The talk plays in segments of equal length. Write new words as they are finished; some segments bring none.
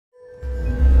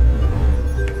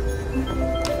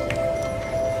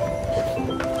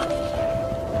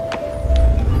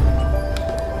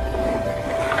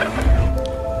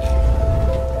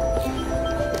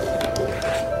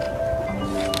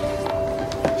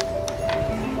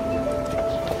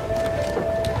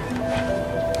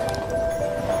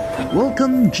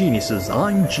Welcome geniuses,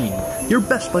 I'm Genie, your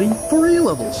best buddy for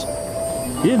A-levels.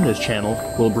 In this channel,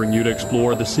 we'll bring you to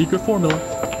explore the secret formula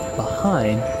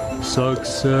behind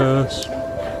success.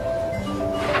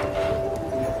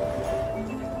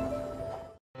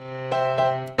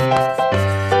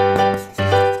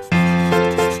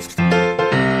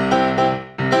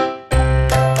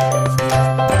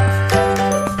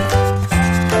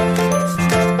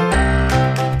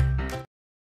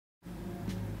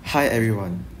 Hi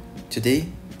everyone, today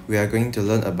we are going to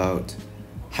learn about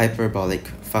hyperbolic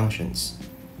functions.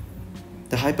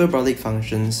 The hyperbolic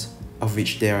functions, of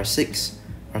which there are 6,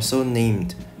 are so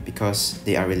named because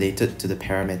they are related to the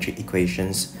parametric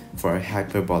equations for a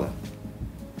hyperbola.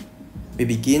 We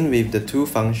begin with the two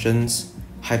functions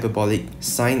hyperbolic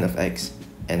sine of x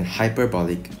and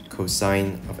hyperbolic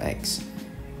cosine of x,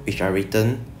 which are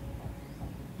written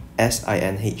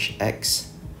sinhx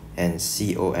and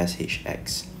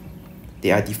coshx. They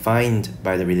are defined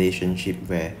by the relationship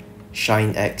where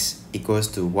sin x equals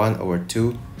to 1 over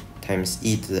 2 times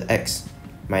e to the x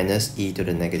minus e to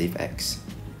the negative x.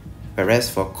 Whereas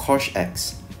for cos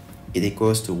x, it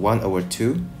equals to 1 over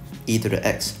 2 e to the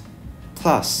x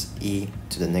plus e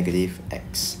to the negative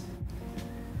x.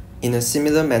 In a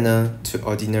similar manner to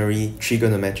ordinary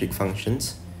trigonometric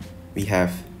functions, we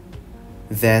have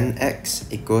then x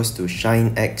equals to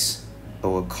sin x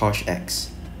over cos x,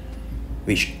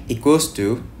 which equals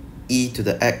to e to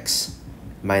the x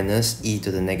minus e to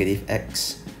the negative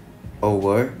x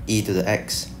over e to the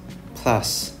x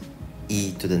plus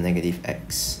e to the negative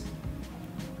x.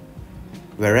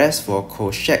 Whereas for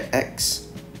cosec x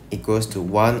equals to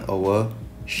 1 over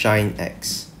sin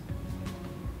x,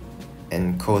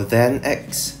 and cothan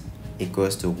x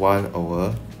equals to 1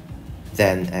 over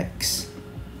than x.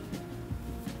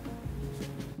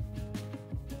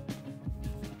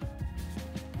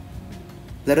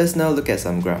 Let us now look at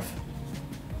some graph.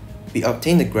 We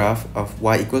obtain the graph of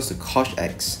y equals to cos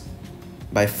x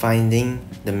by finding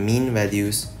the mean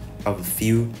values of a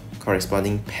few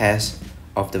corresponding pairs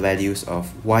of the values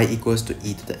of y equals to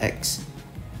e to the x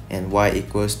and y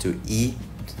equals to e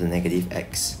to the negative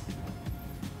x,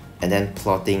 and then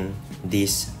plotting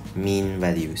these mean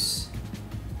values.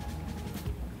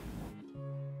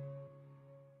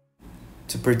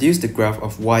 To produce the graph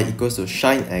of y equals to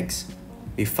sin x,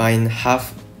 we find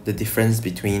half the difference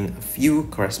between a few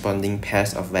corresponding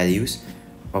pairs of values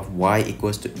of y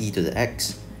equals to e to the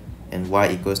x and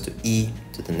y equals to e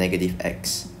to the negative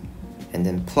x, and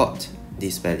then plot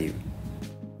this value.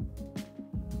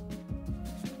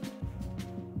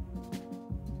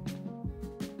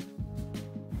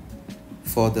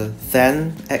 For the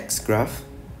than x graph,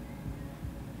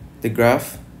 the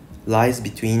graph lies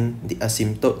between the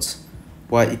asymptotes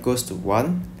y equals to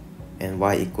 1 and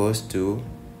y equals to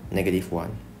negative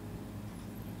 1.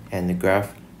 And the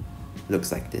graph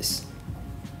looks like this.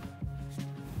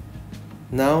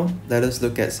 Now let us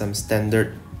look at some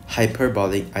standard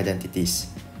hyperbolic identities.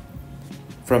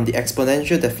 From the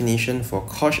exponential definition for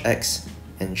cos x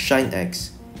and sin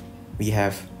x, we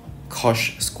have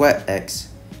cos squared x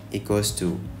equals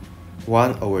to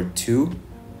 1 over 2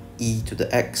 e to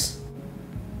the x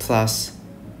plus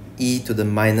e to the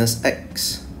minus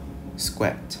x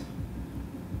squared.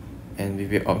 And we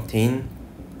will obtain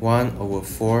 1 over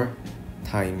 4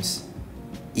 times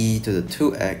e to the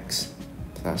 2x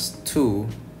plus 2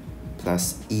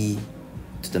 plus e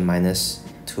to the minus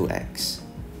 2x.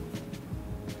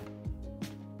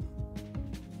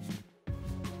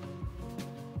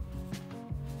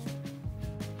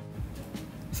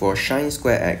 For sin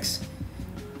square x,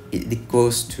 it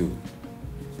equals to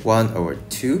 1 over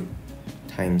 2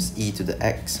 times e to the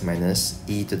x minus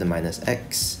e to the minus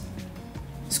x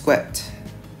squared,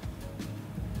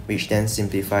 which then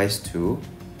simplifies to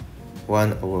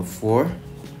 1 over 4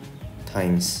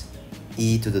 times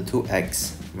e to the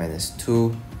 2x minus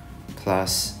 2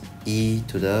 plus e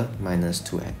to the minus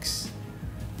 2x.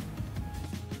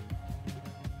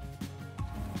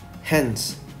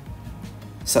 Hence,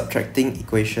 subtracting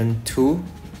equation 2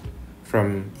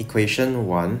 from equation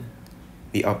 1,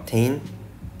 we obtain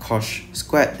cos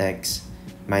squared x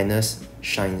minus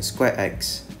sin squared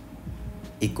x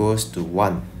equals to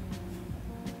 1.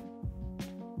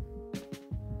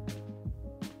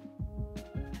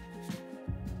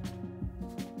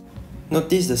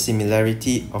 Notice the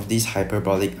similarity of this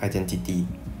hyperbolic identity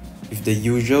with the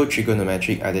usual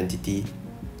trigonometric identity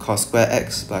cos square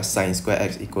x plus sin square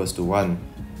x equals to 1.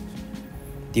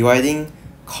 Dividing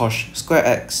cos square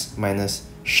x minus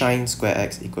sin square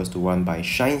x equals to 1 by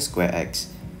sin square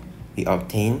x, we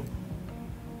obtain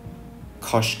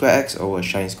cos square x over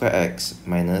sin square x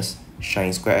minus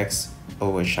sin square x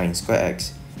over sin square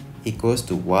x equals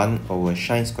to 1 over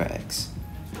sine squared x,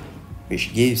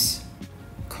 which gives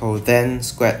cothan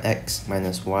squared x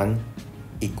minus 1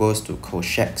 equals to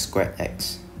cosec squared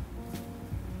x.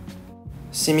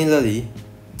 Similarly,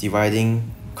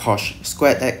 dividing cos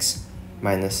squared x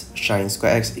minus sine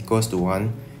squared x equals to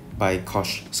 1 by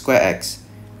cos squared x,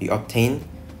 we obtain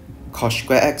cos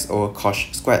squared x over cos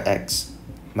squared x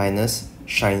minus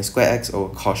sine squared x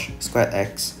over cos squared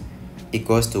x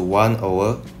equals to 1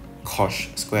 over cos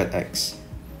squared x,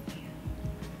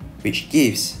 which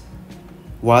gives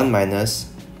 1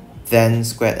 minus tan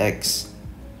squared x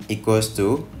equals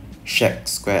to sec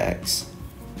squared x.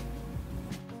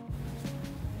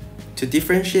 To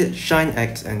differentiate sin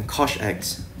x and cos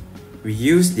x, we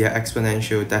use their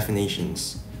exponential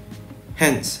definitions.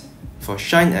 Hence, for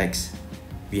sin x,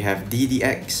 we have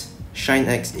ddx sin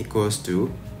x equals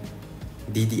to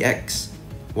ddx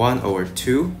 1 over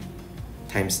 2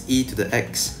 times e to the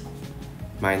x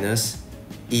minus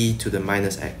e to the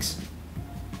minus x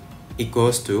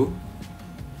equals to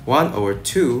 1 over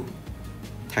 2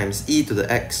 times e to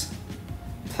the x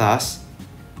plus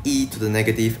e to the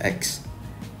negative x.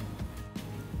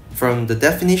 From the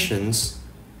definitions,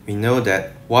 we know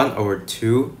that 1 over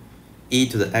 2 e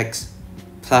to the x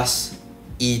plus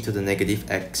e to the negative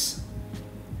x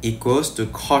equals to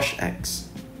cos x.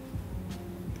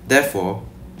 Therefore,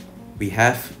 we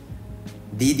have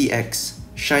ddx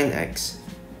sin x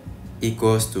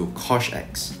equals to cos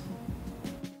x.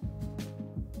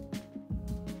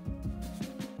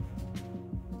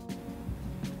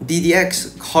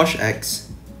 ddx cos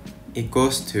x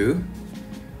equals to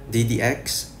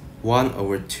ddx 1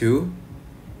 over 2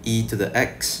 e to the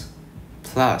x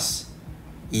plus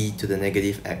e to the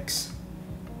negative x,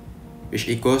 which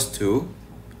equals to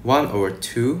 1 over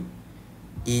 2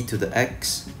 e to the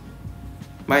x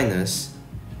minus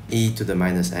e to the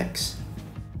minus x.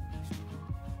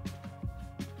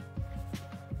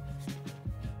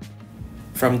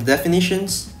 From the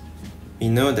definitions, we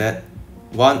know that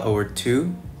 1 over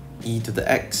 2 e to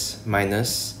the x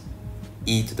minus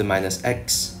e to the minus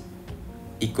x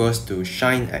equals to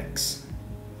sin x.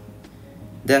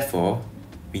 Therefore,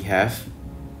 we have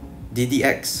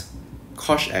ddx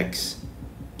cos x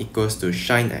equals to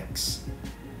sin x.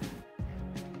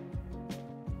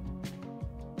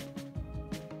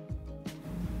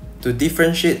 To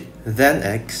differentiate then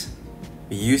x,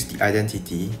 we use the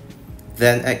identity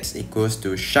then x equals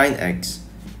to sin x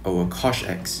over cos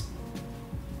x,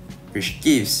 which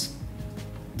gives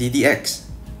ddx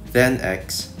then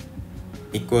x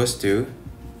equals to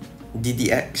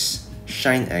ddx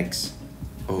sin x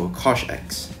over cos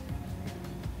x.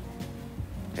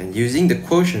 And using the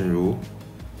quotient rule,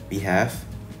 we have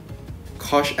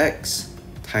cos x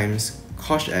times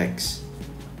cos x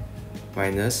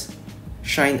minus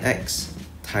sin x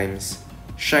times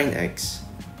sin x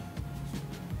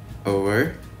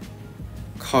over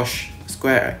cos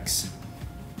square x.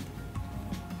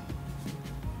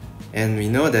 And we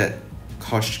know that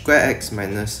cos square x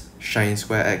minus sin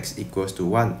square x equals to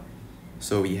 1.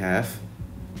 So we have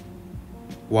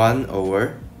 1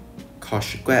 over cos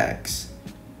square x,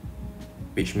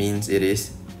 which means it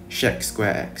is sec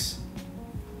square x.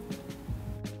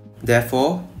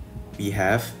 Therefore, we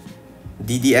have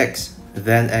ddx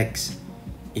then x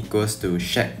equals to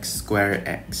sec square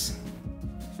x.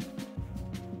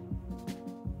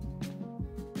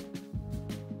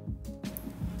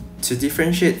 To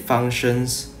differentiate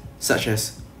functions such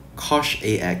as cos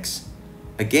ax,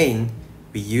 again,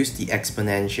 we use the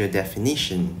exponential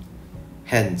definition.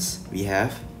 Hence, we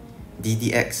have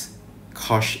ddx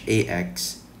cos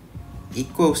ax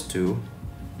equals to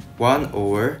 1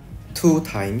 over 2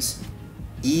 times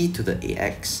e to the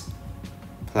ax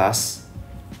plus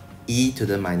e to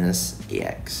the minus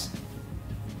ax,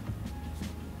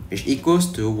 which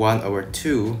equals to 1 over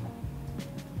 2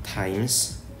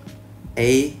 times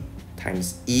a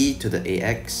times e to the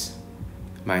ax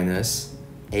minus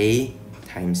a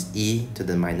times e to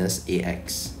the minus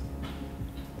ax.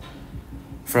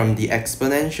 From the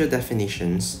exponential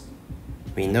definitions,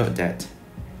 we note that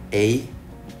a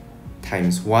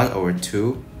times 1 over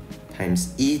 2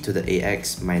 times e to the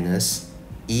ax minus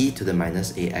e to the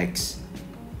minus ax,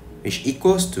 which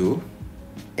equals to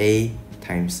a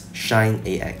times sin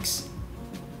ax.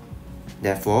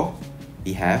 Therefore,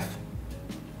 we have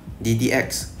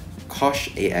ddx cos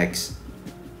ax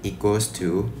equals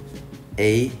to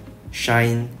a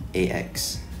sin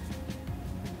ax.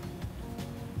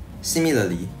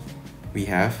 Similarly, we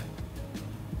have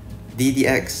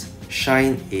ddx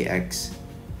sin ax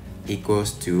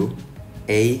equals to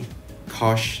a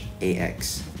cos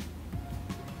ax,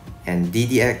 and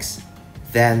ddx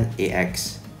then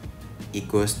ax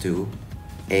equals to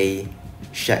a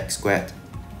shack squared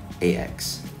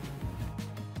ax.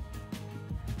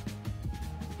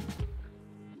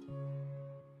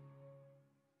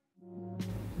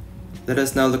 Let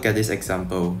us now look at this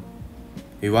example.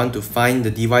 We want to find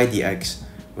the dy dx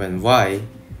when y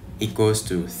equals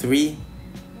to 3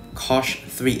 cos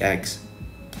 3x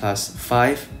plus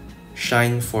 5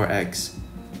 sin 4x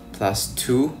plus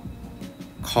 2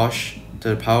 cos to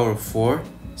the power of 4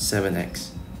 7x.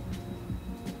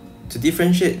 To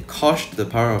differentiate cos to the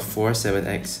power of 4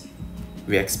 7x,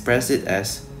 we express it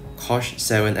as cos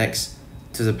 7x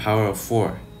to the power of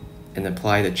 4 and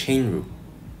apply the chain rule.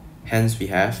 Hence we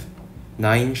have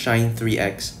 9 sin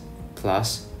 3x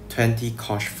plus 20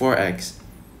 cos 4x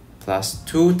plus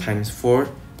 2 times 4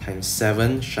 times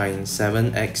 7 sin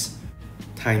 7x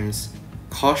times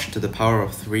cos to the power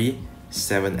of 3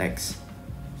 7x,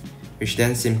 which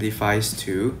then simplifies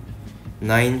to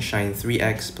 9 sin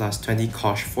 3x plus 20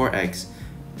 cos 4x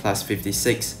plus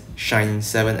 56 sin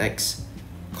 7x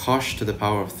cos to the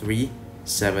power of 3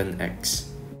 7x.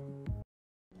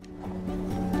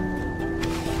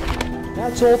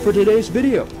 That's all for today's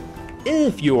video.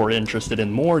 If you're interested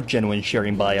in more genuine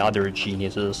sharing by other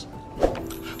geniuses,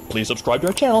 please subscribe to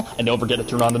our channel and don't forget to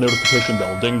turn on the notification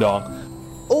bell, ding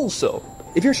dong. Also,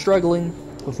 if you're struggling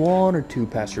with one or two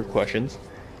past year questions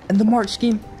and the mark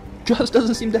scheme just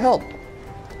doesn't seem to help,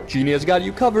 Genie has got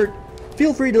you covered.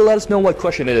 Feel free to let us know what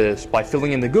question it is by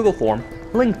filling in the Google form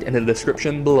linked in the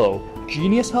description below.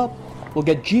 GenieUs Hub will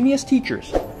get genius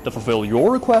teachers to fulfill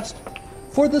your request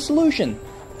for the solution.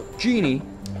 Genie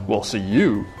will see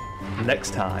you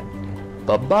next time.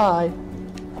 Bye-bye.